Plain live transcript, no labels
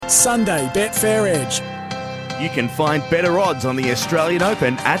Sunday BetFair Edge. You can find better odds on the Australian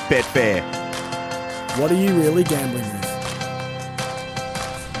Open at BetFair. What are you really gambling with?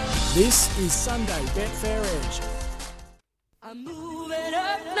 This is Sunday BetFair Edge. I'm moving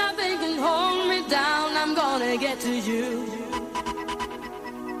up, nothing can hold me down. I'm gonna get to you.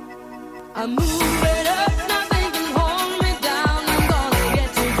 I'm moving up, nothing can hold me down. I'm gonna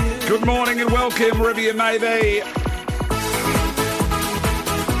get to you. Good morning and welcome, wherever you may be.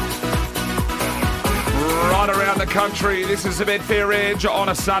 Right around the country, this is the BetFair Edge on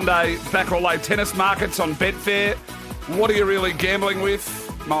a Sunday. Back all day tennis markets on BetFair. What are you really gambling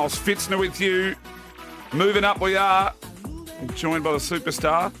with? Miles Fitzner with you. Moving up we are. Joined by the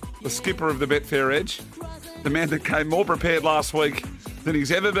superstar, the skipper of the BetFair Edge, the man that came more prepared last week than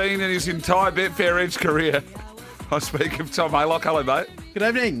he's ever been in his entire BetFair Edge career. I speak of Tom Haylock. Hello, mate. Good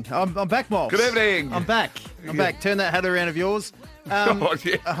evening. I'm back, Miles. Good evening. I'm back. Turn that hat around of yours. That's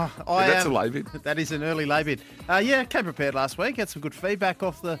a lay bid. That is an early lay bid. Came prepared last week. Had some good feedback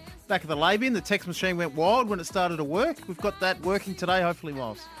off the back of the lay bin. The text machine went wild when it started to work. We've got that working today, hopefully,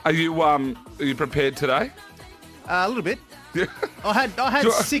 Miles. Are you prepared today? A little bit. I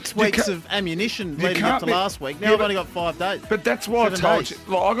had 6 weeks of ammunition leading up to last week. Now I've only got 5 days. But that's why I told you.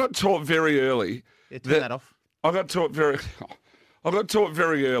 Like, I got taught very early. Yeah, turn that off. I got taught very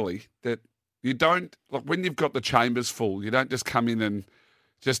early that you don't, like, when you've got the chambers full, you don't just come in and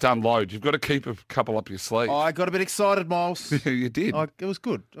just unload. You've got to keep a couple up your sleeve. I got a bit excited, Miles. You did. It was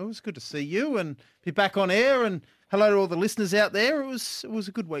good. It was good to see you and be back on air. And hello to all the listeners out there. It was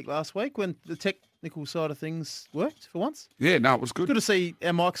a good week last week when the technical side of things worked for once. Yeah, no, it was good. Good to see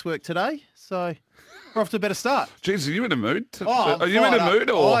our mics work today. So we're off to a better start. Jeez, are you in a mood? Are you in a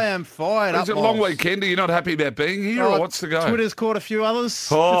mood? Or I am fired up. Is it a long weekend? Are you not happy about being here, or what's the go? Twitter's caught a few others.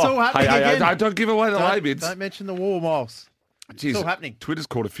 Oh, it's all happening again. Don't give away the lay bids. Don't mention the war, Miles. Jeez, it's all happening. Twitter's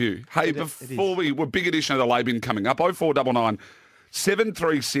caught a few. Hey, before we're big edition of the lay bin coming up, 0499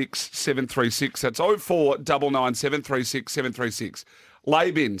 736 736. That's 0499 736 736.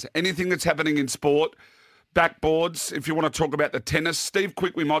 Lay bins, anything that's happening in sport. Backboards, if you want to talk about the tennis. Steve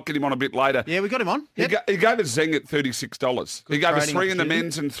Quick, we might get him on a bit later. Yeah, we got him on. Yep. He gave us Zeng at $36. He gave us 3 in the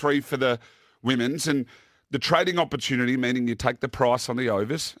men's and 3 for the women's. And the trading opportunity, meaning you take the price on the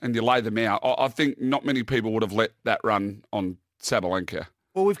overs and you lay them out. I think not many people would have let that run on Sabalenka.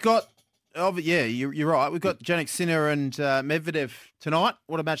 Well, we've got, you're right. We've got Jannik Sinner and Medvedev tonight.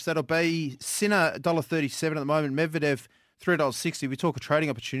 What a match that'll be. Sinner, $1.37 at the moment. Medvedev, $3.60. We talk of trading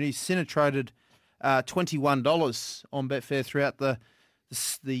opportunities. Sinner traded $21 on Betfair throughout the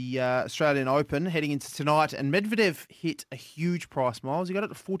Australian Open heading into tonight. And Medvedev hit a huge price, Miles. He got it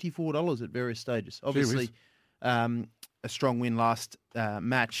to $44 at various stages. Obviously, a strong win last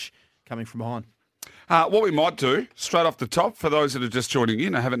match coming from behind. What we might do, straight off the top, for those that are just joining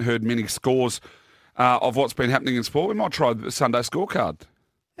in, I haven't heard many scores of what's been happening in sport, we might try the Sunday scorecard.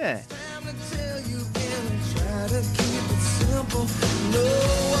 Yeah.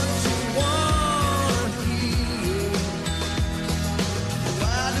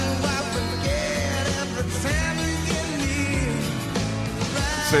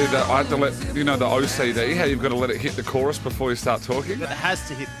 See, I had to let, the OCD, how you've got to let it hit the chorus before you start talking. But it has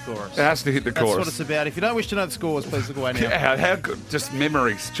to hit the chorus. It has to hit the chorus. That's what it's about. If you don't wish to know the scores, please look away now. Yeah, how good. Just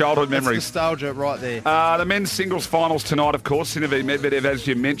memories, childhood memories. That's nostalgia right there. The men's singles finals tonight, of course. Sinner v Medvedev, as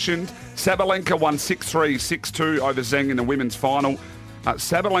you mentioned. Sabalenka won 6-3, 6-2 over Zeng in the women's final.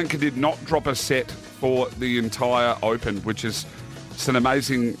 Sabalenka did not drop a set for the entire Open, which is just an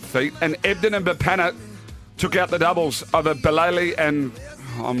amazing feat. And Ebden and Bapana took out the doubles of Bilali and...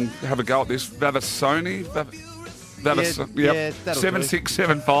 have a go at this. Vavasori.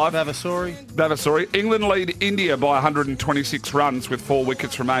 7-6, 7-5. Vavasori. England lead India by 126 runs with 4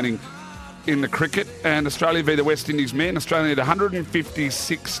 wickets remaining in the cricket. And Australia v the West Indies men. Australia need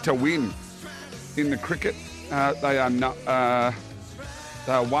 156 to win in the cricket. They are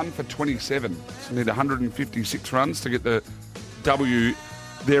 1 for 27. So need 156 runs to get the W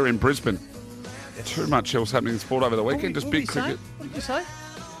there in Brisbane. Too much else happening in sport over the weekend. Just big cricket. What did you say?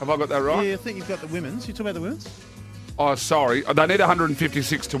 Have I got that right? Yeah, I think you've got the women's. You talking about the women's? Oh, sorry. They need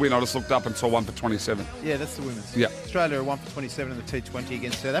 156 to win. I just looked up and saw 1 for 27. Yeah, that's the women's. Yeah. Australia are 1 for 27 in the T20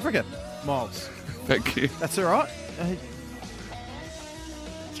 against South Africa. Miles. Thank you. That's all right.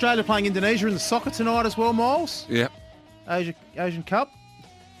 Australia playing Indonesia in the soccer tonight as well, Miles. Yeah. Asian Cup.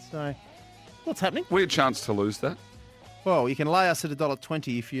 So, what's happening? Weird chance to lose that. Well, you can lay us at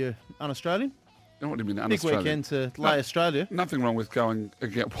 $1.20 if you're un-Australian. What do you mean, Big un-Australian? weekend to lay Australia. Nothing wrong with going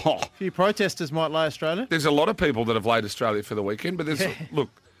again. Whoa. A few protesters might lay Australia. There's a lot of people that have laid Australia for the weekend, but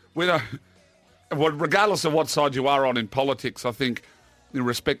look, we don't. Well, regardless of what side you are on in politics, I think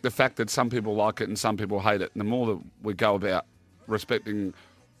respect the fact that some people like it and some people hate it. And the more that we go about respecting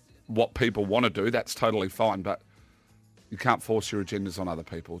what people want to do, that's totally fine. But you can't force your agendas on other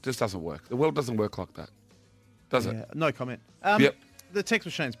people. It just doesn't work. The world doesn't work like that, does it? No comment. Yep. The text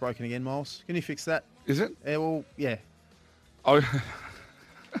machine's broken again, Miles. Can you fix that? Is it? Yeah. Oh,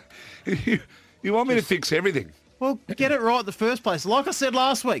 you want me to fix everything? Well, get it right in the first place. Like I said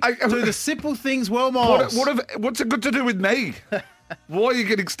last week, I- do the simple things well, Miles. What's it got to do with me? Why are you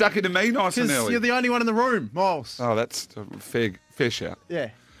getting stuck into me nice and Because early? you're the only one in the room, Miles. Oh, that's a fair shout. Yeah.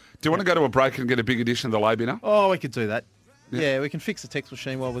 Do you want to go to a break and get a big edition of the Lay Binner? Oh, we could do that. Yeah, we can fix the text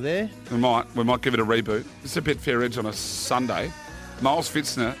machine while we're there. We might give it a reboot. It's a BetFair Edge on a Sunday. Miles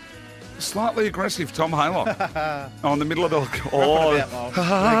Fitzner, slightly aggressive Tom Haylock. In the middle of the...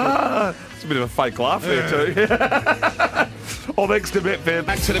 It's a bit of a fake laugh there too. All thanks to BetFair.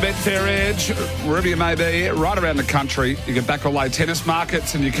 Back to the BetFair Edge, wherever you may be, right around the country. You can back or lay tennis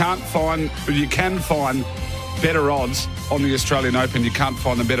markets and you can find better odds on the Australian Open. You can't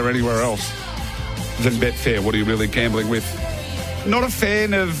find them better anywhere else than BetFair. What are you really gambling with? Not a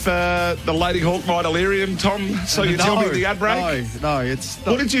fan of the Lady Hawk Night Delirium, Tom. So you tell me the ad break? No, it's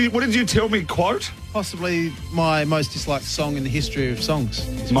not. What did you tell me? Quote? Possibly my most disliked song in the history of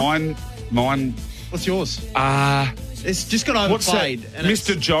songs. Mine. What's yours? It's just got What's that? overplayed. And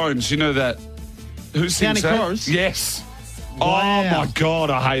Mr. Jones. You know that? Who sings County that? Chorus? Yes. Wow. Oh my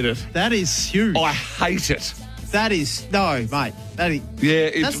God, I hate it. That is huge. I hate it. That is mate.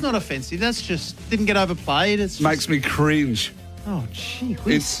 That's not offensive. That's just didn't get overplayed. It's just, Makes me cringe. Oh, gee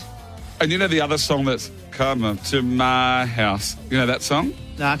whiz. And you know the other song that's "Come Up to My House"? You know that song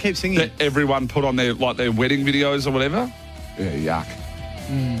Nah, keep singing. that everyone put on their wedding videos or whatever. Yeah, yuck.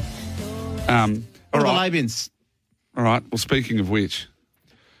 What All are the right. lay-bins? All right. Well, speaking of which,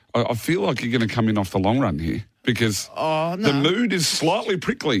 I feel like you're going to come in off the long run here because the mood is slightly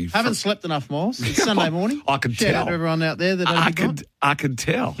prickly. Haven't slept enough, Miles. It's Sunday morning. I can Shout tell. out to everyone out there that I can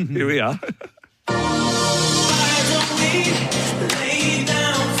tell. Here we are.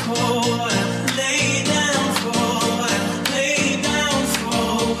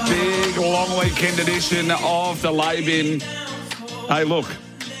 Big long weekend edition of the Lay Bin. Hey, look,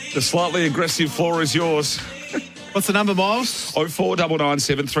 the slightly aggressive floor is yours. What's the number, Miles? 0499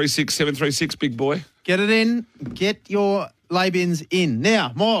 736 736, big boy. Get it in. Get your lay-bins in.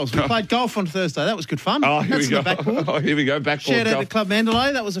 Now, Miles, we played golf on Thursday. That was good fun. Oh, here That's we go. in the backboard. Oh, here we go. Backboard Shout out golf to Club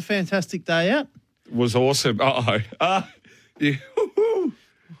Mandalay. That was a fantastic day out. was awesome. Yeah. It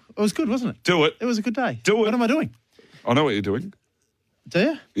was good, wasn't it? Do it. It was a good day. Do it. What am I doing? I know what you're doing. Do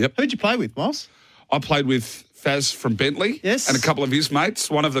you? Yep. Who'd you play with, Miles? I played with Faz from Bentley. Yes. And a couple of his mates.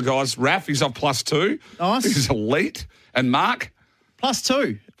 One of the guys, Raf, he's on +2. Nice. He's elite. And Mark,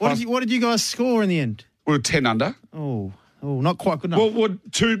 +2. What did you guys score in the end? we were 10 under. Oh, not quite good enough. Well,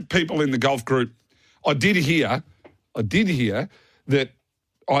 two people in the golf group. I did hear that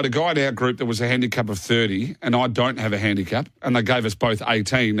I had a guy in our group that was a handicap of 30 and I don't have a handicap and they gave us both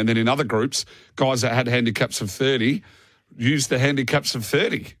 18. And then in other groups, guys that had handicaps of 30 used the handicaps of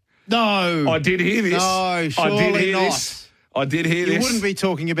 30. No. I did hear this. No, surely I did hear not. this. I did hear You this. wouldn't be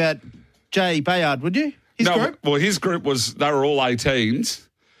talking about Jay Bayard, would you? His group? Well, his group they were all 18s.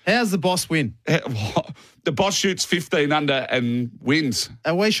 How's the boss win? The boss shoots 15 under and wins.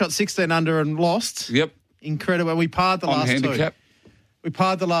 And we shot 16 under and lost. Yep. Incredible. We parred the On last handicap. two. We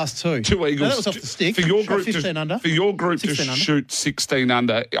parred the last two. Two eagles. No, that was off the stick. For your Shot group, 15 under. For your group to 16 under. shoot 16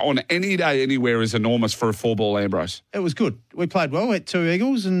 under on any day anywhere is enormous for a 4-ball Ambrose. It was good. We played well. We had two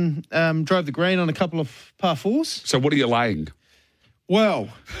eagles and drove the green on a couple of par fours. So what are you laying? Well,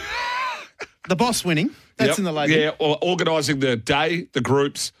 the boss winning. That's Yep. in the lady. Yeah, or organising the day, the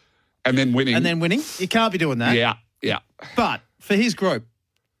groups, and then winning. And then winning. You can't be doing that. Yeah. But for his group,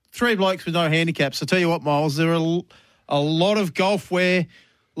 3 blokes with no handicaps. I'll tell you what, Miles, there are a lot of golf wear,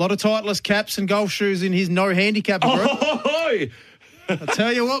 a lot of Titleist caps and golf shoes in his no handicap group. I'll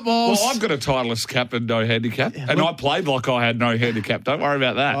tell you what, Miles. Well, I've got a Titleist cap and no handicap, and I played like I had no handicap. Don't worry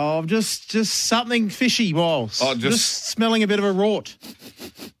about that. Oh, just something fishy, Miles. Oh, just smelling a bit of a rort.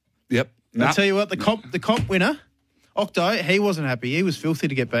 Yep. I'll tell you what, the comp winner, Octo, he wasn't happy. He was filthy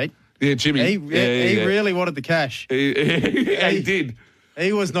to get beat. Yeah, Jimmy. He Yeah. really wanted the cash. He did.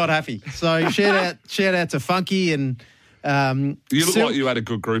 He was not happy. So shout out to Funky and You look like you had a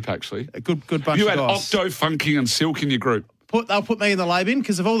good group, actually. a good bunch You of had guys. Octo, Funky, and Silk in your group. They'll put me in the lay bin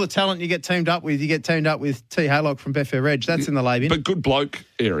because of all the talent you get teamed up with. You get teamed up with T. Haylock from BetFair Edge. That's in the lay bin. But good bloke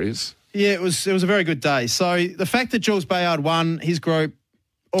areas. Yeah, it was a very good day. So the fact that Jules Bayard won his group,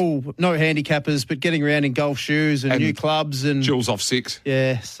 no handicappers, but getting around in golf shoes and new clubs and Jules off 6.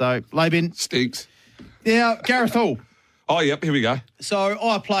 yeah. So lay bin. Stinks. Now Gareth Hall. Oh, yep, here we go. So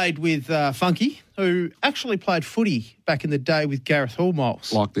I played with Funky, who actually played footy back in the day with Gareth Hall,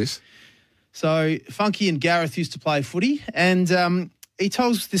 Miles. Like this. So Funky and Gareth used to play footy, and he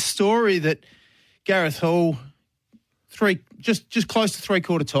tells this story that Gareth Hall, just close to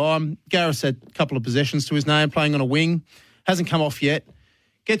three-quarter time, Gareth had a couple of possessions to his name, playing on a wing, hasn't come off yet,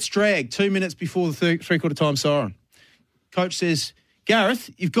 gets dragged 2 minutes before the three-quarter time siren. Coach says, Gareth,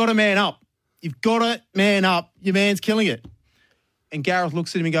 you've got to man up. You've got to man up. Your man's killing it. And Gareth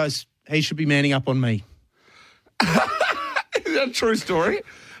looks at him and goes, he should be manning up on me. Is that a true story?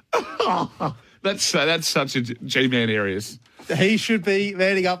 That's such a G-man areas. He should be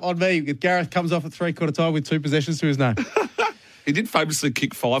manning up on me. Gareth comes off at three-quarter time with 2 possessions to his name. He did famously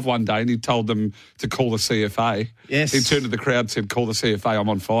kick 5 one day and he told them to call the CFA. Yes. He turned to the crowd and said, call the CFA, I'm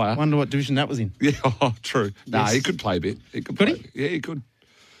on fire. Wonder what division that was in. Yeah, true. Nah, Yes. he could play a bit. Could play he? a bit. Yeah, he could.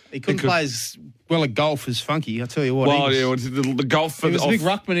 He couldn't play as well at golf as Funky, I tell you what. Well, he yeah, was, the golf... he was a big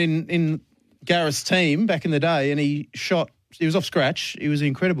ruckman in Gareth's team back in the day, and he was off scratch. He was an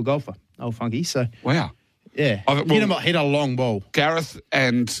incredible golfer, old Funky. So, Wow. yeah, hit a long ball. Gareth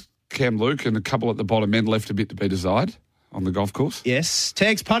and Cam Luke and a couple at the bottom end left a bit to be desired on the golf course. Yes,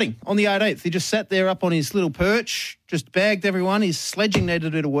 Tag's putting on the 18th. He just sat there up on his little perch, just bagged everyone. His sledging needed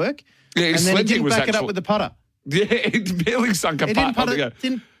a bit of work. Yeah, his and then he sledging didn't was back it up actually- with the putter. Yeah, he barely sunk a He putt.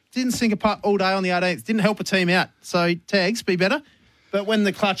 didn't sink a putt all day on the 18th. Didn't help a team out. So Tags, be better. But when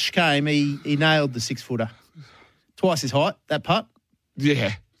the clutch came, he nailed the 6-footer. Twice his height, that putt.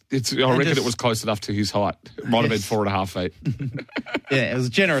 Yeah. I reckon it was close enough to his height. It might have been 4.5 feet. Yeah, it was a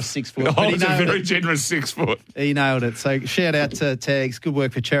generous 6 foot. Oh, but he it's a nailed very it. generous 6 foot. He nailed it. So shout out to Tags. Good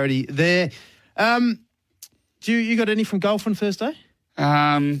work for charity there. Do you got any from golf on Thursday?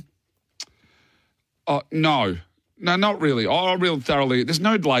 No, not really. I really thoroughly. There's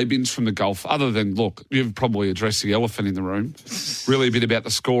no lay-bins from the golf other than, look, you've probably addressed the elephant in the room. Really a bit about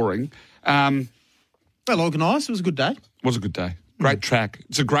the scoring. Well organised. It was a good day. Was a good day. Great track.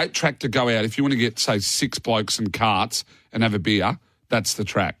 It's a great track to go out. If you want to get, say, 6 blokes and carts and have a beer, that's the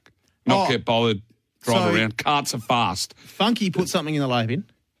track. Not get bothered, drive around. Carts are fast. Funky put something in the lay bin.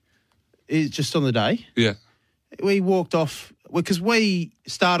 It's just on the day. Yeah. We walked off because we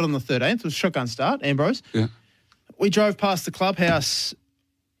started on the 13th. It was a shotgun start, Ambrose. Yeah. We drove past the clubhouse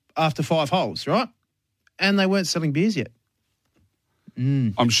after 5 holes, right? And they weren't selling beers yet.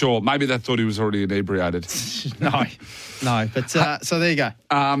 I'm sure. Maybe they thought he was already inebriated. No. But so there you go.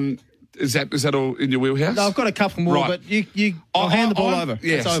 Is that all in your wheelhouse? No, I've got a couple more, Right. but I'll hand the ball over.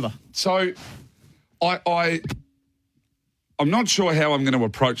 Yes. It's over. So, I'm not sure how I'm going to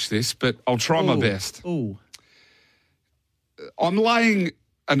approach this, but I'll try my best. Ooh. I'm laying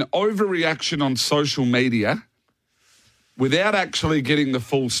an overreaction on social media without actually getting the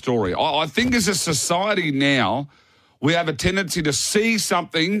full story. I think as a society now, we have a tendency to see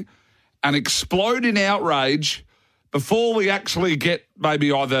something and explode in outrage before we actually get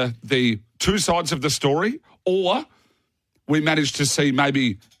maybe either the 2 sides of the story or we manage to see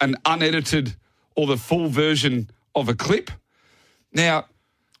maybe an unedited or the full version of a clip. Now,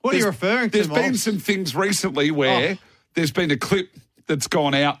 What are you referring to, There's been Miles? some things recently where there's been a clip that's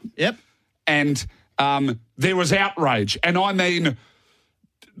gone out Yep. and there was outrage. And I mean,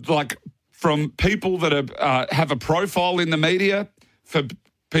 like, from people that have a profile in the media, for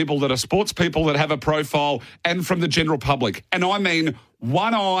people that are sports people that have a profile, and from the general public. And I mean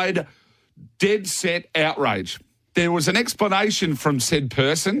one-eyed, dead-set outrage. There was an explanation from said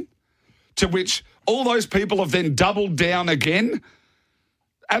person to which all those people have then doubled down again,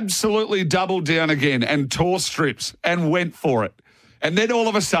 absolutely doubled down again and tore strips and went for it. And then all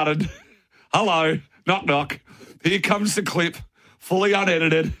of a sudden, hello, knock, knock, here comes the clip, fully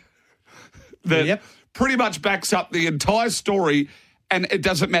unedited, that pretty much backs up the entire story, and it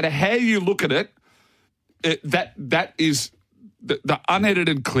doesn't matter how you look at it, that is the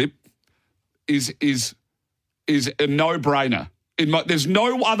unedited clip is a no-brainer. There's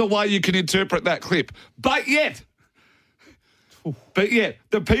no other way you can interpret that clip. But yet,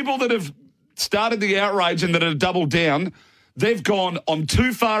 the people that have started the outrage and that have doubled down, they've gone, I'm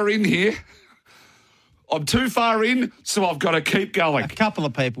too far in here. I'm too far in, so I've got to keep going. A couple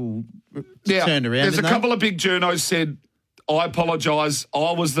of people turned around. There's a couple of big journos said, I apologise,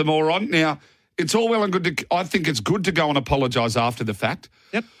 I was the moron. Now, it's all well and good I think it's good to go and apologise after the fact.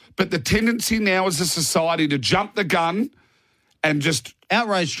 Yep. But the tendency now as a society to jump the gun and just...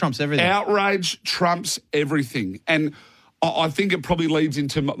 Outrage trumps everything. Outrage trumps everything. And I think it probably leads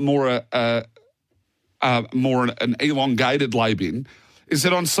into more an elongated lay-bin, is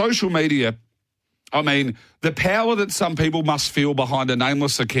that on social media, I mean, the power that some people must feel behind a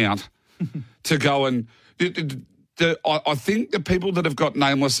nameless account to go and... I think the people that have got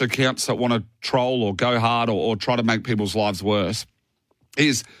nameless accounts that want to troll or go hard or try to make people's lives worse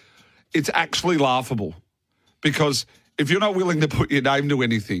it's actually laughable, because if you're not willing to put your name to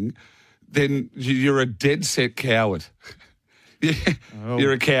anything, then you're a dead set coward.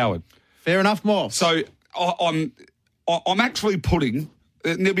 You're a coward. Fair enough, Miles. So I'm actually putting,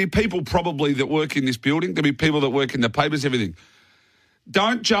 and there'll be people probably that work in this building, there'll be people that work in the papers, everything.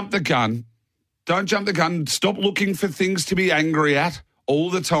 Don't jump the gun. Don't jump the gun. Stop looking for things to be angry at all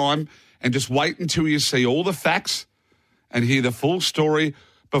the time, and just wait until you see all the facts and hear the full story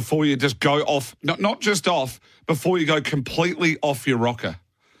before you just go off, not just off, before you go completely off your rocker.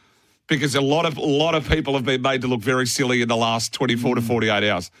 Because a lot of people have been made to look very silly in the last 24 to 48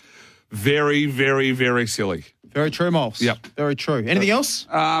 hours. Very, very, very silly. Very true, Miles. Yep. Very true. Anything else?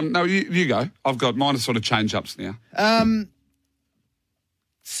 No, you go. I've got mine are sort of change-ups now.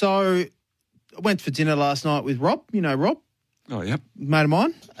 So I went for dinner last night with Rob. You know Rob? Oh, yep. Mate of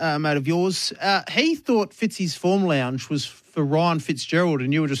mine, mate of yours. He thought Fitzy's Form Lounge was for Ryan Fitzgerald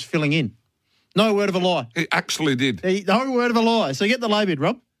and you were just filling in. No word of a lie. He actually did. No word of a lie. So get the lay bid,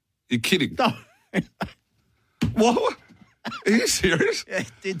 Rob. You're kidding. No. What? Are you serious?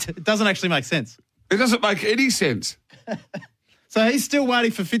 It doesn't actually make sense. It doesn't make any sense. So he's still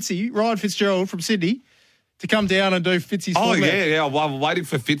waiting for Fitzy, Ryan Fitzgerald from Sydney, to come down and do Fitzy's Oh, Form Lounge. yeah. I'm waiting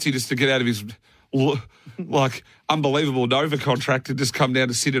for Fitzy just to get out of his, unbelievable Nova contract and just come down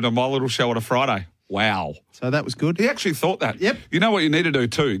to sit in on my little show on a Friday. Wow. So that was good. He actually thought that. Yep. You know what you need to do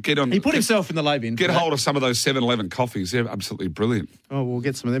too? He put himself in the lay bin. Get hold of some of those 7-Eleven coffees. They're absolutely brilliant. Oh, we'll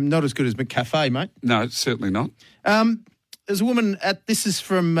get some of them. Not as good as McCafe, mate. No, certainly not. There's a woman this is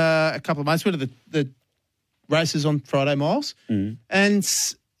from a couple of months. We went to the races on Friday, Miles, and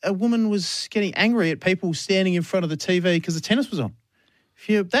a woman was getting angry at people standing in front of the TV because the tennis was on. If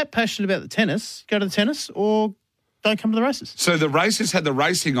you're that passionate about the tennis, go to the tennis or don't come to the races. So the races had the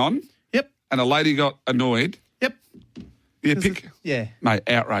racing on. Yep. And a lady got annoyed. Yep. Yeah. Mate,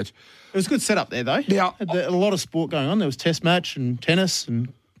 outrage. It was a good setup there, though. Now, Had a lot of sport going on. There was test match and tennis,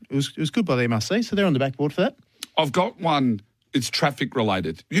 and it was good by the MRC, so they're on the backboard for that. I've got one. It's traffic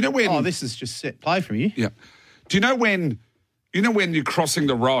related. You know when? Oh, this is just set play from you. Yeah. Do you know when you're crossing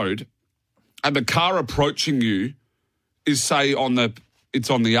the road and the car approaching you is, say, it's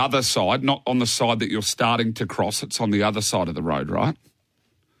on the other side, not on the side that you're starting to cross. It's on the other side of the road, right?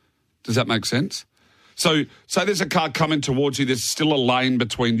 Does that make sense? So there's a car coming towards you. There's still a lane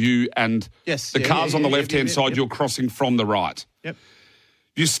between you and the cars on the left-hand side. You're crossing from the right. Yep.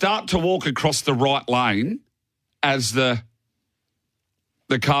 You start to walk across the right lane as the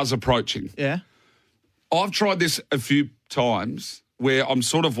car's approaching. Yeah. I've tried this a few times where I'm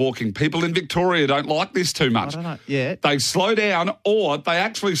sort of walking. People in Victoria don't like this too much. I don't know. Yeah. They slow down or they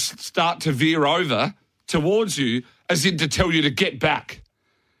actually start to veer over towards you as in to tell you to get back.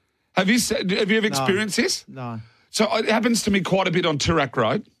 Have you ever experienced this? No. So it happens to me quite a bit on Toorak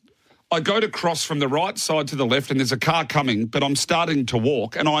Road. I go to cross from the right side to the left and there's a car coming, but I'm starting to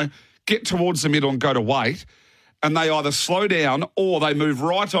walk and I get towards the middle and go to wait and they either slow down or they move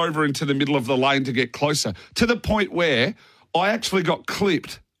right over into the middle of the lane to get closer, to the point where I actually got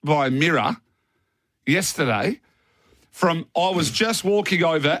clipped by a mirror yesterday I was just walking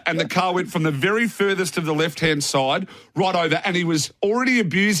over and the car went from the very furthest of the left-hand side right over and he was already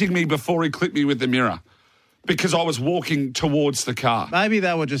abusing me before he clipped me with the mirror because I was walking towards the car. Maybe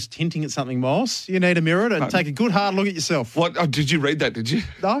they were just hinting at something, Miles. You need a mirror to take a good hard look at yourself. What? Oh, did you read that, did you?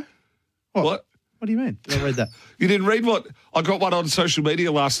 No. What? What do you mean? Did I read that? You didn't read what? I got one on social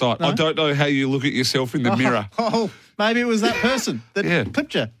media last night. No? I don't know how you look at yourself in the mirror. Oh, maybe it was that person that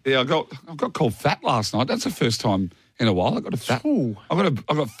clipped you. Yeah, I got called fat last night. That's the first time in a while I got a fat. Ooh. I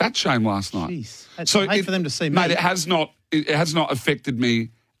got fat shame last night. Jeez. So hate for them to see me. Mate, it has not affected me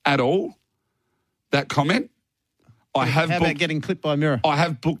at all. That comment. How about getting clipped by a mirror? I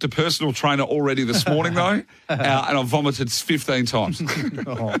have booked a personal trainer already this morning though, and I've vomited 15 times.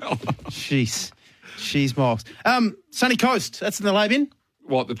 Jeez. Jeez, Miles. Sunny Coast, that's in the lay bin.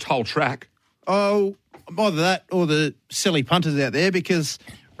 What, the whole track? Oh, either that or the silly punters out there, because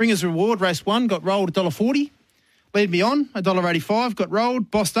Ringers Reward, race 1, got rolled $1.40. Lead Me On, $1.85, got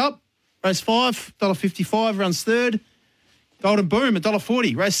rolled, bossed up. Race 5, $1.55, runs third. Golden Boom,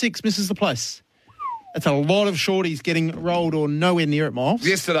 $1.40. Race 6, misses the place. That's a lot of shorties getting rolled or nowhere near it, Miles.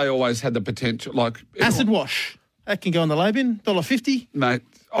 Yesterday always had the potential, Acid Wash, that can go on the lay bin, $1.50. Mate.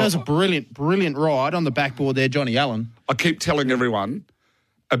 That was a brilliant ride on the backboard there, Johnny Allen. I keep telling everyone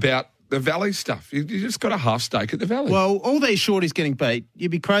about the Valley stuff. You just got a half stake at the Valley. Well, all these shorties getting beat,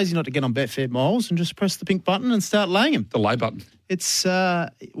 you'd be crazy not to get on BetFair, Miles, and just press the pink button and start laying them. The lay button. It's,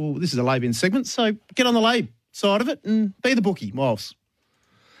 this is a lay bin segment, so get on the lay. side of it and be the bookie, Miles.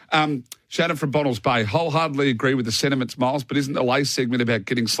 Shannon from Bonnells Bay, wholeheartedly agree with the sentiments, Miles, but isn't the lay segment about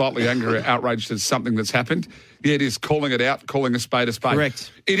getting slightly angry or outraged at something that's happened? Yeah, it is calling it out, calling a spade a spade.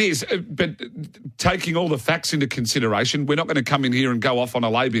 Correct. It is, but taking all the facts into consideration, we're not going to come in here and go off on a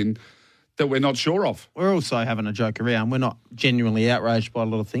lay bin that we're not sure of. We're also having a joke around. We're not genuinely outraged by a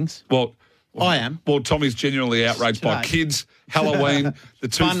lot of things. Well, I am. Well, Tommy's genuinely outraged by Today. kids, Halloween, the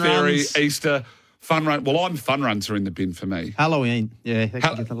Tooth Fun Fairy, runs. Easter, fun run. Well, fun runs are in the bin for me. Halloween. Yeah, they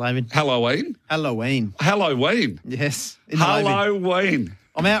can get the lay bin. Halloween? Halloween. Halloween. Yes. In the lay bin. Halloween.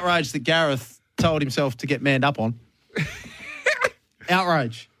 I'm outraged that Gareth told himself to get manned up on.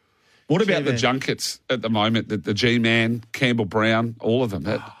 Outrage. What about the TV. junkets at the moment? The G-Man, Campbell Brown, all of them.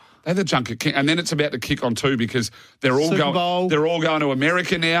 They're the junket, and then it's about to kick on too because they're all Super Bowl. They're all going to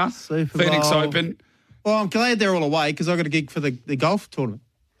America now. Super Phoenix Bowl. Open. Well, I'm glad they're all away because I got a gig for the golf tournament.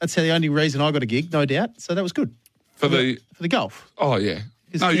 That's the only reason I got a gig, no doubt. So that was good. For the golf. Oh yeah.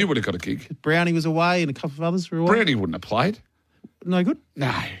 His No, kid- you would have got a gig. Brownie was away and a couple of others were away. Brownie wouldn't have played. No good?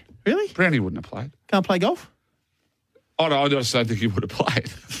 No. Really? Brownie wouldn't have played. Can't play golf? Oh, no, I just don't think he would have played.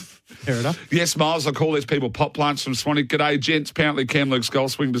 Fair enough. Yes, Miles, I call these people pop plants from Swanee. G'day, gents. Apparently Cam Luke's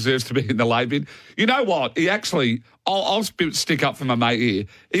golf swing deserves to be in the lay bin. You know what? He actually, I'll stick up for my mate here.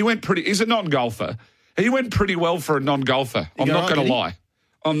 He went pretty, he's a non-golfer. He went pretty well for a non-golfer. I'm go not right, going did to he? lie.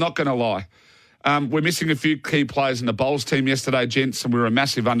 I'm not going to lie. We're missing a few key players in the bowls team yesterday, gents, and we were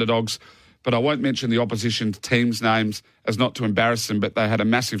massive underdogs. But I won't mention the opposition team's names as not to embarrass them, but they had a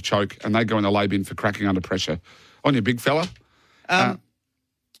massive choke and they go in the lay bin for cracking under pressure. On you, big fella.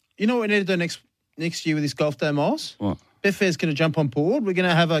 You know what we need to do next year with this golf day, Miles? What? BetFair's going to jump on board. We're going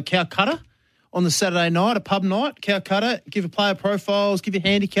to have a cow cutter on the Saturday night, a pub night, cow cutter, give a player profiles, give you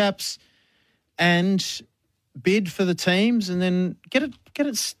handicaps, and bid for the teams, and then get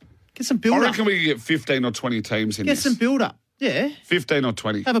some build I up. reckon we can get 15 or 20 teams in Get this. some build up. Yeah. 15 or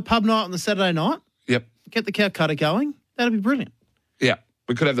 20. Have a pub night on the Saturday night. Yep. Get the cow cutter going. That'd be brilliant. Yeah.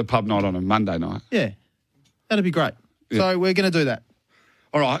 We could have the pub night on a Monday night. Yeah. That'd be great. Yeah. So we're going to do that.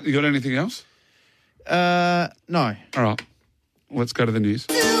 All right. You got anything else? No. All right. Let's go to the news.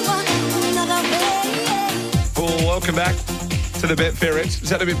 Well, welcome back to the BetFair Edge. Is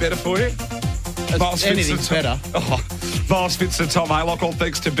that a bit better for you? Miles Anything's Fitz- better. Oh, Miles Fitz and Tom Haylock, all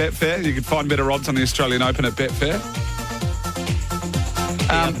thanks to BetFair. You can find better odds on the Australian Open at BetFair.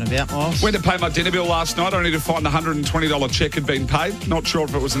 Up and about, Miles. Went to pay my dinner bill last night. I need to find the $120 cheque had been paid. Not sure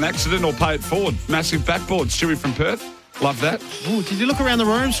if it was an accident or pay it forward. Massive backboard. Stewie from Perth. Love that. Ooh, did you look around the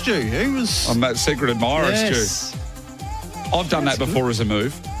room, Stu? Who was... I'm that secret admirer, yes. Stu. I've done that before as a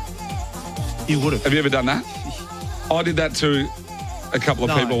move. You would have. Have you ever done that? I did that to a couple of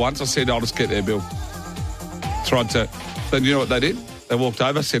No. people once. I said, I'll just get their bill. Tried to. Then you know what they did? They walked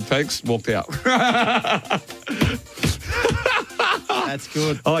over, said thanks, walked out. That's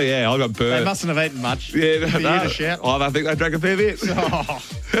good. Oh, yeah, I got They burned. mustn't have eaten much. Yeah, for you to shout. Oh, I think they drank a fair bit. Oh,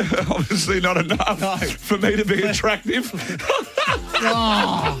 Obviously not enough No. for me to be attractive.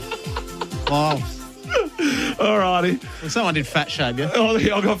 Miles. All righty. Well, someone did fat shame you. Oh,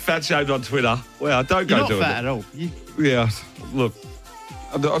 yeah, I got fat shamed on Twitter. Wow, don't You're go not doing fat it. at all. Yeah, look,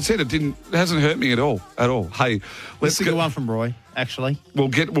 I said it hasn't hurt me at all. Hey, Let's let's get go. one from Roy, actually. We'll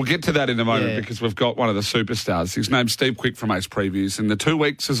get to that in a moment Yeah. because we've got one of the superstars. His name's Steve Quick from Ace Previews, and the 2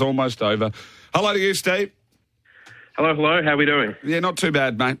 weeks is almost over. Hello to you, Steve. Hello. How are we doing? Yeah, not too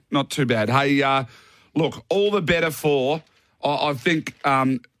bad, mate. Not too bad. Hey, look, all the better for, I think,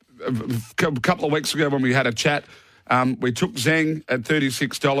 a couple of weeks ago when we had a chat, we took Zhang at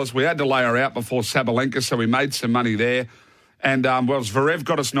 $36. We had to lay her out before Sabalenka, so we made some money there. And, Zverev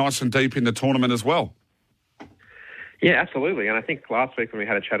got us nice and deep in the tournament as well. Yeah, absolutely. And I think last week when we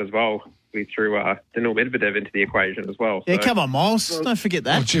had a chat as well, we threw Daniil Medvedev into the equation as well. Yeah, So- come on, Miles. Don't forget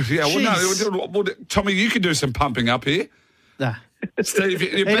that. Jeez. Tommy, you can do some pumping up here. Nah. Steve,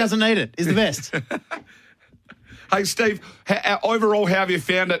 He doesn't need it. He's the best. Hey, Steve, overall, how have you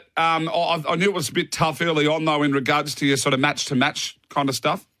found it? I knew it was a bit tough early on, though, in regards to your sort of match-to-match kind of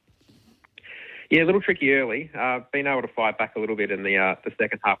stuff. Yeah, a little tricky early. Been able to fight back a little bit in the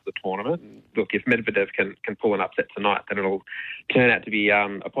second half of the tournament. And look, if Medvedev can pull an upset tonight, then it'll turn out to be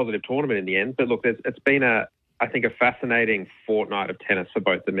a positive tournament in the end. But look, it's been I think a fascinating fortnight of tennis for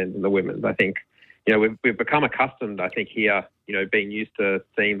both the men's and the women's. I think, you know, we've become accustomed, I think, here, you know, being used to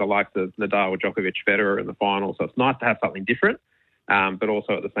seeing the likes of Nadal, Djokovic, Federer in the final. So it's nice to have something different. But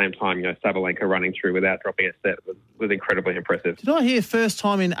also at the same time, you know, Sabalenka running through without dropping a set was incredibly impressive. Did I hear first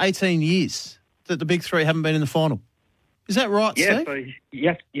time in 18 years that the big three haven't been in the final? Is that right, Yeah, Steve? so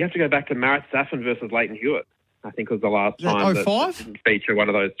you have to go back to Marat Safin versus Leighton Hewitt. I think was the last Is that time that 05? didn't feature one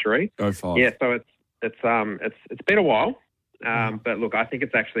of those three. 05. Yeah, so It's been a while. But look, I think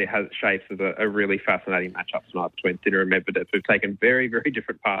it's actually has shapes as a really fascinating matchup tonight between Sinner and Medvedev, who've taken very, very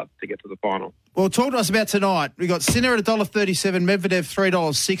different paths to get to the final. Well, talk to us about tonight. We got Sinner at $1.37, Medvedev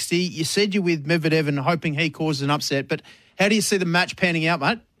 $3.60. You said you're with Medvedev and hoping he causes an upset, but how do you see the match panning out,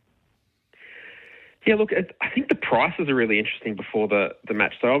 mate? Yeah, look, I think the prices are really interesting before the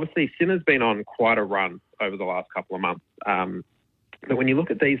match. So obviously, Sinner's been on quite a run over the last couple of months. But when you look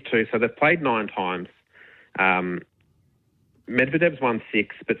at these two, so they've played 9 times. Medvedev's won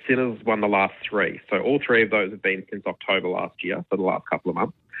 6, but Sinner's won the last 3. So all 3 of those have been since October last year, so the last couple of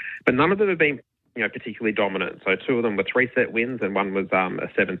months. But none of them have been, particularly dominant. So 2 of them were 3-set wins, and one was a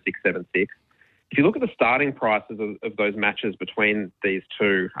 7-6, 7-6. If you look at the starting prices of those matches between these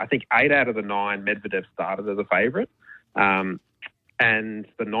two, I think 8 out of the 9 Medvedev started as a favourite. And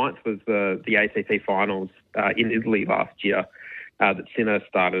the 9th was the ATP finals in Italy last year that Sinner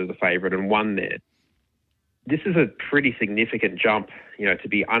started as a favourite and won there. This is a pretty significant jump, to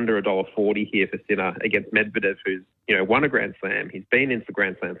be under $1.40 here for Sinner against Medvedev, who's, won a Grand Slam. He's been into the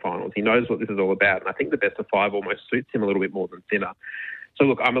Grand Slam finals. He knows what this is all about. And I think the best of 5 almost suits him a little bit more than Sinner. So,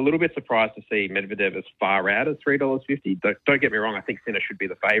 look, I'm a little bit surprised to see Medvedev as far out as $3.50. Don't get me wrong, I think Sinner should be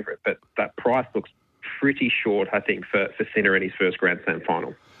the favourite, but that price looks pretty short, I think, for Sinner in his first Grand Slam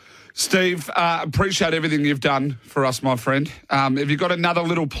final. Steve, appreciate everything you've done for us, my friend. Have you got another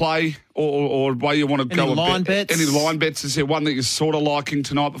little play or way you want to go? Any line bets? Any line bets? Is there one that you're sort of liking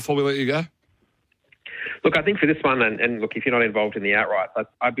tonight before we let you go? Look, I think for this one, and look, if you're not involved in the outrights,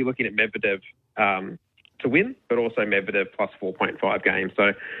 I'd be looking at Medvedev to win, but also Medvedev plus 4.5 games.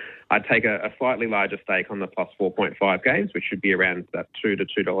 So I'd take a slightly larger stake on the plus 4.5 games, which should be around that $2 to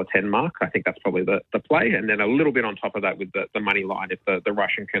 $2.10 mark. I think that's probably the play. And then a little bit on top of that with the money line if the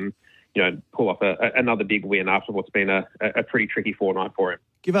Russian can, pull off another big win after what's been a pretty tricky fortnight for him.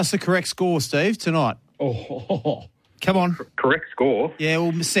 Give us the correct score, Steve, tonight. Oh. Come on. Correct score? Yeah,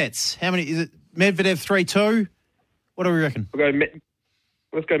 well, sets. How many is it? Medvedev 3-2? What do we reckon?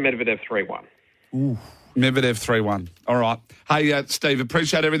 Let's go Medvedev 3-1. Ooh. Medvedev 3-1. All right. Hey, Steve,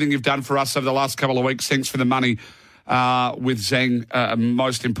 appreciate everything you've done for us over the last couple of weeks. Thanks for the money with Zhang.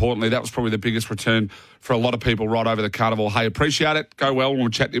 Most importantly, that was probably the biggest return for a lot of people right over the carnival. Hey, appreciate it. Go well, and we'll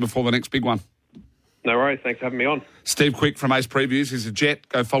chat to you before the next big one. No worries. Thanks for having me on. Steve Quick from Ace Previews. He's a Jet.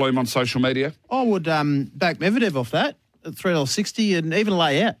 Go follow him on social media. I would back Medvedev off that at $3.60 and even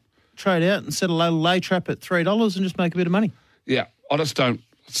lay out. Trade out and set a low lay trap at $3 and just make a bit of money. Yeah, I just don't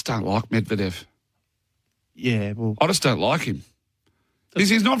like Medvedev. Yeah, well, I just don't like him.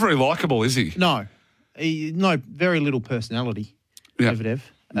 He's not very likeable, is he? No. Very little personality, Yeah. Medvedev.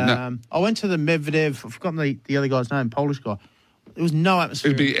 No. I went to the Medvedev, I've forgotten the other guy's name, Polish guy. There was no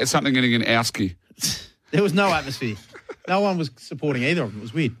atmosphere. It'd be something getting an Owski. There was no atmosphere. No one was supporting either of them. It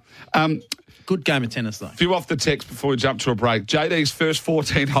was weird. Good game of tennis, though. Few off the text before we jump to a break. JD's first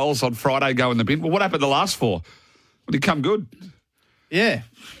 14 holes on Friday go in the bin. Well, what happened the last 4? Did he come good? Yeah.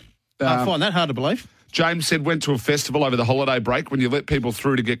 I find that hard to believe. James said went to a festival over the holiday break when you let people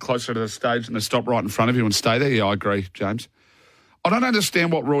through to get closer to the stage and they stop right in front of you and stay there. Yeah, I agree, James. I don't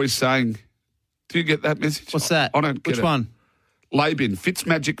understand what Roy's saying. Do you get that message? What's that? I don't get it. Which one? Labin,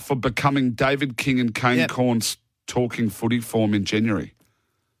 Fitzmagic for becoming David King and Kane Corn's talking footy form in January.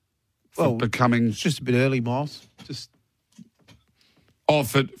 For becoming... It's just a bit early, Miles.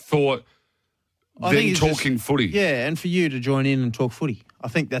 For them talking footy. Yeah, and for you to join in and talk footy. I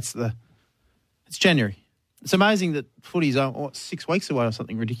think that's it's January. It's amazing that footy's 6 weeks away or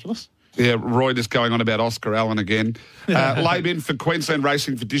something ridiculous. Yeah, Roy just going on about Oscar Allen again. Labin for Queensland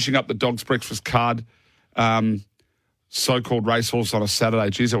Racing for dishing up the Dog's Breakfast card. So-called racehorse on a Saturday.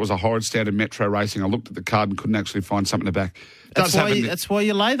 Geez, it was a horrid stand in Metro Racing. I looked at the card and couldn't actually find something to back. That's why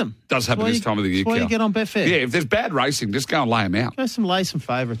you lay them. Does happen this time of the year, That's why you get on BetFair. Yeah, if there's bad racing, just go and lay them out. Lay some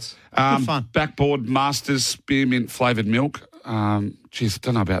favourites. Good fun. Backboard Masters Spearmint Flavoured Milk. Geez, I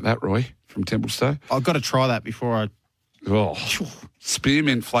don't know about that, Roy, from Templestowe. I've got to try that before I... Oh,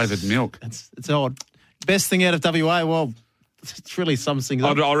 spearmint flavoured milk. It's odd. Best thing out of WA, well, it's really some things.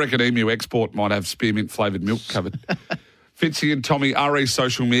 I reckon Emu Export might have spearmint flavoured milk covered. Fitzy and Tommy, RE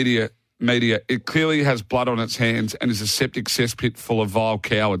social media, it clearly has blood on its hands and is a septic cesspit full of vile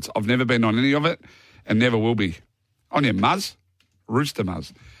cowards. I've never been on any of it and never will be. On your Muzz? Rooster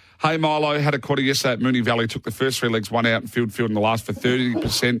Muzz. Hey, Milo, had a quarter yesterday at Moonee Valley, took the first 3 legs, one out and field in the last for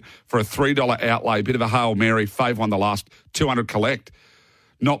 30% for a $3 outlay. Bit of a Hail Mary, Fave won the last, 200 collect.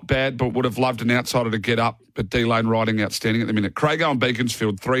 Not bad, but would have loved an outsider to get up, but D-Lane riding outstanding at the minute. Craigo and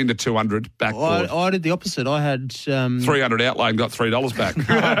Beaconsfield, 3 into 200, backboard. I did the opposite. I had... 300 outlay and got $3 back.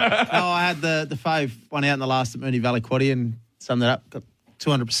 No, I had the Fave one out in the last at Moonee Valley Quaddie and summed that up, got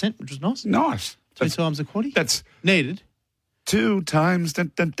 200%, which was nice. Nice. 2 times the quaddy. That's Needed. 2 times.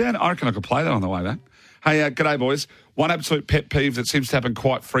 Dun, dun, dun. I reckon I could play that on the way back. Hey, g'day, boys. One absolute pet peeve that seems to happen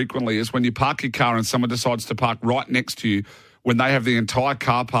quite frequently is when you park your car and someone decides to park right next to you when they have the entire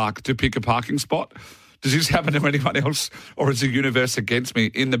car park to pick a parking spot. Does this happen to anyone else, or is the universe against me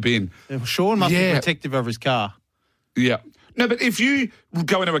in the bin? Yeah, Sean must be protective of his car. Yeah. No, but if you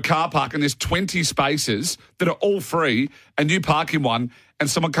go into a car park and there's 20 spaces that are all free and you park in one and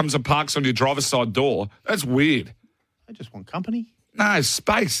someone comes and parks on your driver's side door, that's weird. I just want company. No,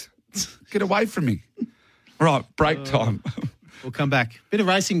 space. Get away from me. Right, break time. We'll come back. Bit of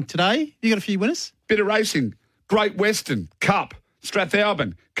racing today. You got a few winners? Bit of racing. Great Western, Cup,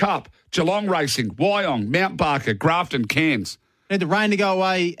 Strathalbyn, Cup, Geelong Racing, Wyong, Mount Barker, Grafton, Cairns. Need the rain to go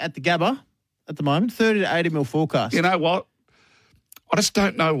away at the Gabba at the moment. 30 to 80 mil forecast. You know what? I just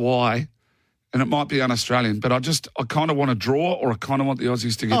don't know why, and it might be un-Australian, but I kind of want to draw, or I kind of want the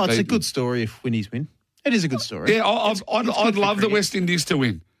Aussies to get beaten. It's a good story if Winnies win. It is a good story. Yeah, I'd love the West Indies to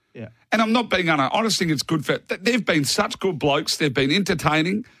win. Yeah. And I'm not being I just think it's good for... They've been such good blokes. They've been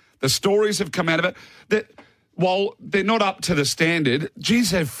entertaining. The stories have come out of it. That while they're not up to the standard,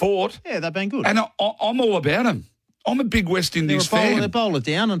 geez, they've fought. Yeah, they've been good. And I'm all about them. I'm a big West Indies fan. They bowler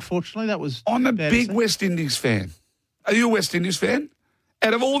down, unfortunately. That was I'm a big West Indies fan. Are you a West Indies fan?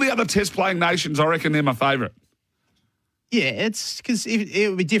 Out of all the other test-playing nations, I reckon they're my favourite. Yeah, it's because it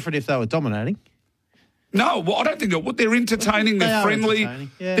would be different if they were dominating. No, well, I don't think it would. They're entertaining. They're friendly.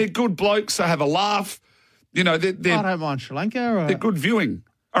 Yeah. They're good blokes. They have a laugh. You know, I don't mind Sri Lanka. They're good viewing.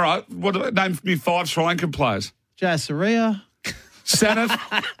 All right, name me 5 Sri Lankan players. Jayasuriya. Sanath,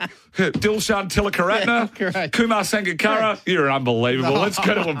 Dilshan Tilakaratne, correct. Kumar Sangakkara. You're unbelievable. Let's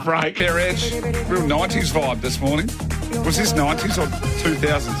go to a break. There, Edge. Real 90s vibe this morning. Was this 90s or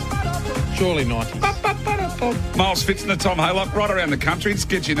 2000s? Surely 90s. Miles Fitz and the Tom Haylock right around the country. Let's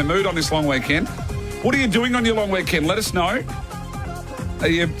get you in the mood on this long weekend. What are you doing on your long weekend? Let us know. Are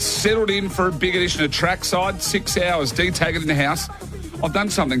you settled in for a big edition of Trackside? 6 hours, D-tagged in the house. I've done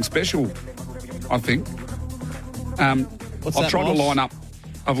something special, I think. I've tried to line up.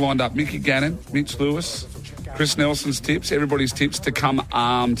 I've lined up Mickey Gannon, Mitch Lewis, Chris Nelson's tips, everybody's tips to come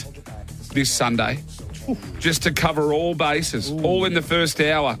armed this Sunday. Just to cover all bases, all in the first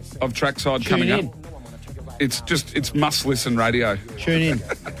hour of Trackside coming up. It's must-listen radio. Tune in.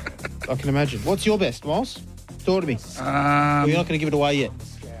 I can imagine. What's your best, Miles? Talk to me. You're not going to give it away yet.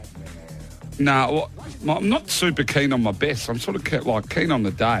 No, I'm not super keen on my best. I'm sort of keen on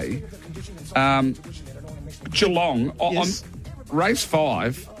the day. Geelong, Yes. on race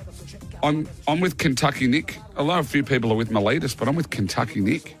 5, I'm with Kentucky Nick. Although a few people are with Miletus, but I'm with Kentucky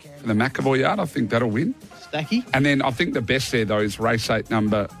Nick for the McAvoy yard. I think that'll win. Stacky. And then I think the best there, though, is race 8,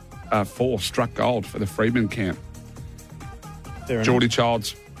 number 4, Struck Gold for the Freedman camp. Geordie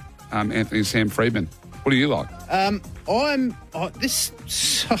Childs, Anthony Sam Freedman. What do you like? This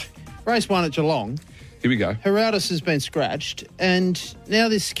race 1 at Geelong. Here we go. Heraldus has been scratched, and now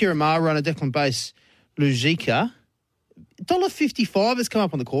this Kiramar runner, Declan Base Luzica, $1.55 has come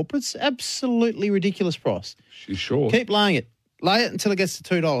up on the corporates. Absolutely ridiculous price. She's sure. Keep laying it. Lay it until it gets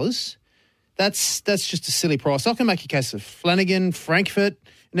to $2. That's just a silly price. I can make a case of Flanagan, Frankfurt,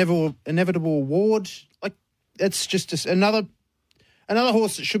 Inevitable Award. Like, that's just another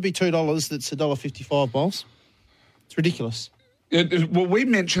horse that should be $2 that's $1.55, Miles. It's ridiculous. Well, we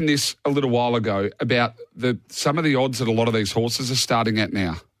mentioned this a little while ago about some of the odds that a lot of these horses are starting at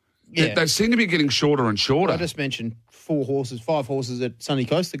now. Yeah. They seem to be getting shorter and shorter. I just mentioned 5 horses at Sunny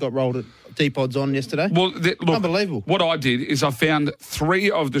Coast that got rolled at deep odds on yesterday. Well, look, unbelievable. What I did is I found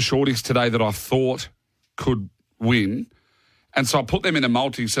 3 of the shorties today that I thought could win. And so I put them in a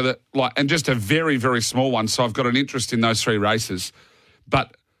multi so that, and just a very, very small one. So I've got an interest in those 3 races.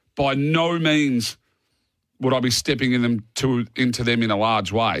 But by no means would I be stepping into them in a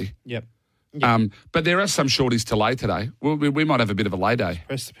large way. Yep. But there are some shorties to lay today. We might have a bit of a lay day.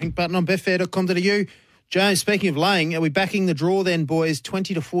 Press the pink button on betfair.com.au. James, speaking of laying, are we backing the draw then, boys?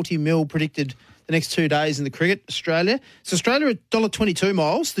 20 to 40 mil predicted the next 2 days in the cricket, Australia. So Australia at $1.22,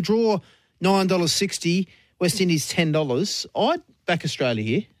 Miles. The draw, $9.60. West Indies, $10. I'd back Australia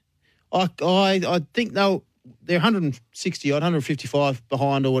here. I think they're 160 odd, 155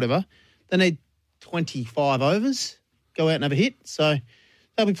 behind or whatever. They need 25 overs, go out and have a hit. So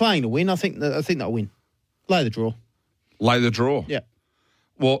they'll be playing to win. I think they'll win. Lay the draw. Lay the draw? Yeah.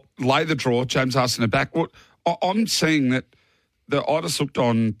 Well, lay the draw. James Arson back. Well, I'm seeing that I just looked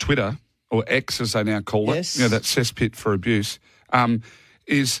on Twitter, or X as they now call it, yes. That cesspit for abuse,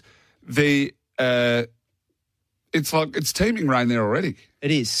 is the it's teeming rain there already. It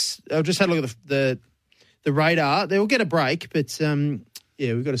is. I've just had a look at the radar. They will get a break, but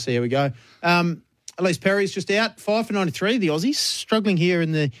we've got to see how we go. Elise Perry's just out. 5 for 93, the Aussies. Struggling here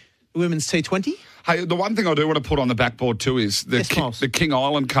in the women's T20. Hey, the one thing I do want to put on the backboard too is the, Yes, Miles. the King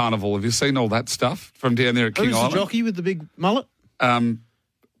Island Carnival. Have you seen all that stuff from down there at King Who's Island? the jockey with the big mullet?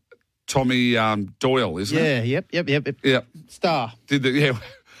 Tommy Doyle, isn't it? Yeah, yep. Yep. Star. But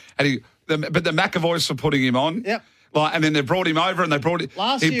the McAvoys were putting him on. Yep. Like, and then they brought him over, and they brought it.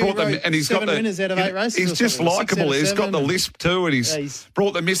 Last he year brought he them, rode and he's 7 got the winners out of 8 races He's or just something, 6 out likable. of He's got 7 the and- lisp too, and he's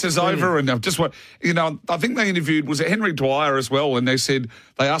brought the missus over, and I've just what I think they interviewed was it Henry Dwyer as well, and they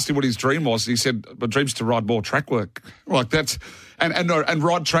asked him what his dream was, and he said, "My dream's to ride more track work." Like that's and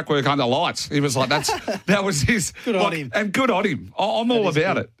ride track work under lights. He was like, that was his. Good on him. And good on him. I'm all is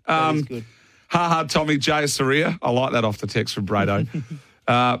about good. it. That is good. Ha Tommy J. Saria. I like that off the text from Brado.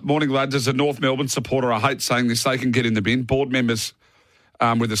 Morning, lads. As a North Melbourne supporter, I hate saying this. They can get in the bin. Board members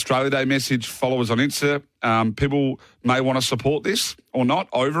with Australia Day message, followers on Insta. People may want to support this or not.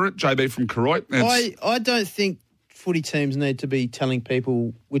 Over it. JB from Koroit. I don't think footy teams need to be telling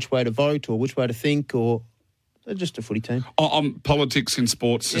people which way to vote or which way to think, or they're just a footy team. On politics in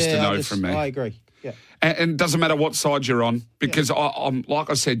sports, just a no from me. I agree. Yeah. And it doesn't matter what side you're on, because I'm like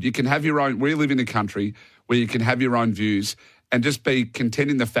I said, you can have your own. We live in a country where you can have your own views and just be content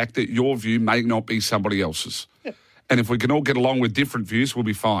in the fact that your view may not be somebody else's. Yep. And if we can all get along with different views, we'll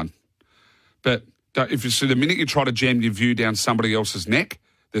be fine. But if you see the minute you try to jam your view down somebody else's neck,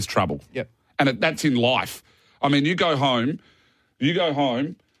 there's trouble. Yep. And that's in life. I mean, you go home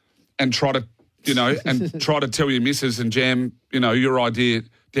and try to, try to tell your missus and jam, your idea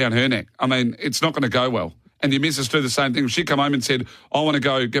down her neck. I mean, it's not going to go well. And your missus do the same thing. If she come home and said, I want to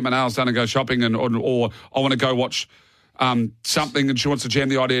go get my nails done and go shopping, or I want to go watch something, and she wants to jam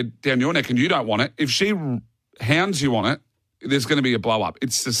the idea down your neck and you don't want it, if she hounds you on it, there's going to be a blow up.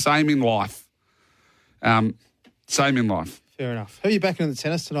 It's the same in life. Same in life. Fair enough. Who are you backing in the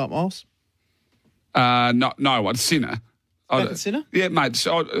tennis tonight, Miles? No, it's Sinner. Back in Sinner? Yeah, mate.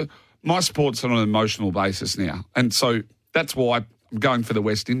 So, my sport's on an emotional basis now. And so that's why I'm going for the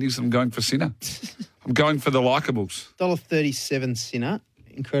West Indies. I'm going for Sinner. I'm going for the likables. $1.37 Sinner.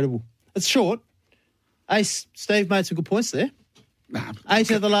 Incredible. It's short. Ace, Steve made some good points there. Nah,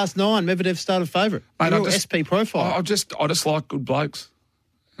 8 out of the last 9. Medvedev started favourite. Mate, Real SP profile. I just like good blokes.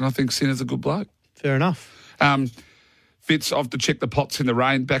 And I think Sinner's a good bloke. Fair enough. Fitz, off to check the pots in the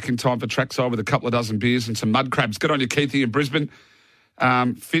rain, back in time for trackside with a couple of dozen beers and some mud crabs. Good on you, Keithy in Brisbane.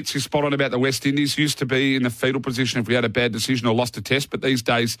 Fitz, you're spot on about the West Indies. Used to be in the fetal position if we had a bad decision or lost a test, but these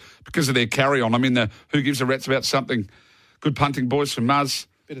days, because of their carry-on, I'm in the who gives a rat's about something. Good punting, boys, from Muzz.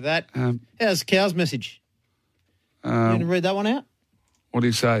 Bit of that. How's the Cow's message? You going to read that one out? What do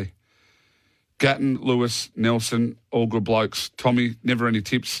you say? Gatton, Lewis, Nelson, all good blokes. Tommy, never any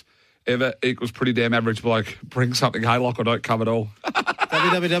tips. Ever equals pretty damn average bloke. Bring something Haylock or don't come at all.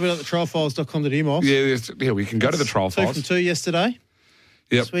 www.thetrialfiles.com.au, Miles. Yeah, we can go to the trial 2 files. from 2 yesterday.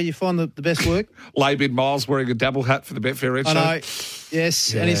 Yep. That's where you find the best work. Laban Miles wearing a double hat for the BetFair Red I Show. know.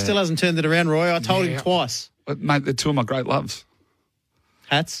 Yes, and he still hasn't turned it around, Roy. I told him twice. But, mate, they're two of my great loves.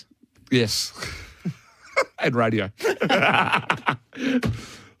 Hats. Yes. And radio.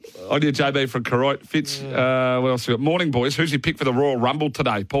 On your JB from Koroit. Fitz, what else we got? Morning, boys. Who's your pick for the Royal Rumble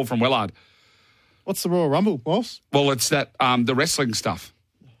today? Paul from Wellard. What's the Royal Rumble, Miles? Well, it's that the wrestling stuff.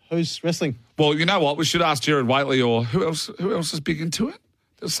 Who's wrestling? Well, you know what? We should ask Jared Waitley or who else is big into it?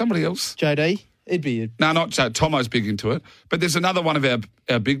 There's somebody else. JD? It'd be No, not Joe. Tomo's big into it. But there's another one of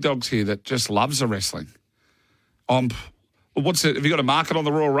our big dogs here that just loves the wrestling. What's it? Have you got a market on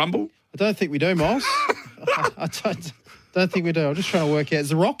the Royal Rumble? I don't think we do, Miles. I don't think we do. I'm just trying to work out. Is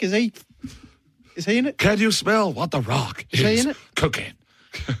The Rock, is he in it? Can you smell what the Rock is he in it? cooking?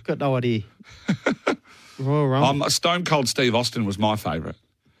 Got no idea. Royal Rumble. Stone Cold Steve Austin was my favourite.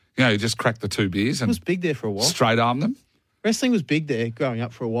 You know, he just cracked the 2 beers It and was big there for a while. straight arm them. Wrestling was big there growing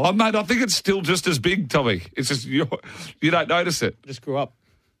up for a while. Oh, mate, I think it's still just as big, Tommy. It's just you don't notice it. Just grew up.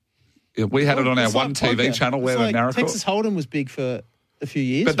 Yeah, we had it on our It's one like TV poker. channel It's where like in Narracor. Texas Hold'em was big for a few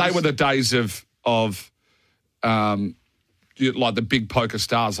years. But they were the days of like the big poker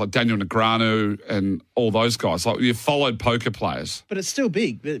stars like Daniel Negreanu and all those guys. Like you followed poker players. But it's still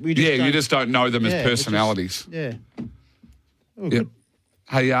big. But we just Yeah, you just don't know them as Yeah, we personalities. Yeah. Oh, Yep. good.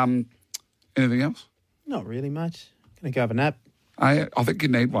 Hey, anything else? Not really, mate. Going to go have a nap. I think you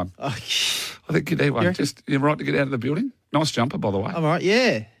need one. Oh, I think you need one. You reckon? You're right to get out of the building. Nice jumper, by the way. I'm all right.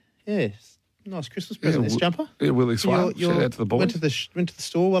 Yeah. Yeah. Nice Christmas present, this jumper. Yeah, Willie Swan. Shout out to the boys. Went to the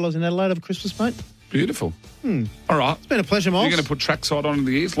store while I was in Adelaide over Christmas, mate. Beautiful. All right. It's been a pleasure, Miles. You're going to put trackside on in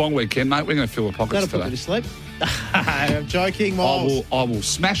the ears. Long weekend, mate. We're going to fill the pockets That'll put me today. to sleep. I'm joking, Miles. I will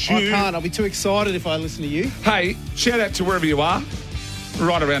smash you. I can't. I'll be too excited if I listen to you. Hey, shout out to wherever you are,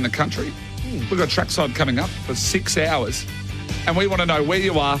 right around the country. We've got trackside coming up for 6 hours, and we want to know where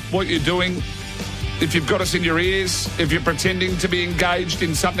you are, what you're doing, if you've got us in your ears, if you're pretending to be engaged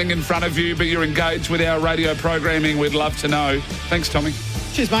in something in front of you, but you're engaged with our radio programming. We'd love to know. Thanks, Tommy.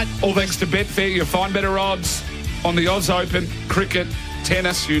 Cheers, mate. All thanks to BetFair. You find better odds on the Oz Open, cricket,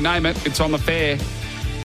 tennis, you name it. It's on the fair.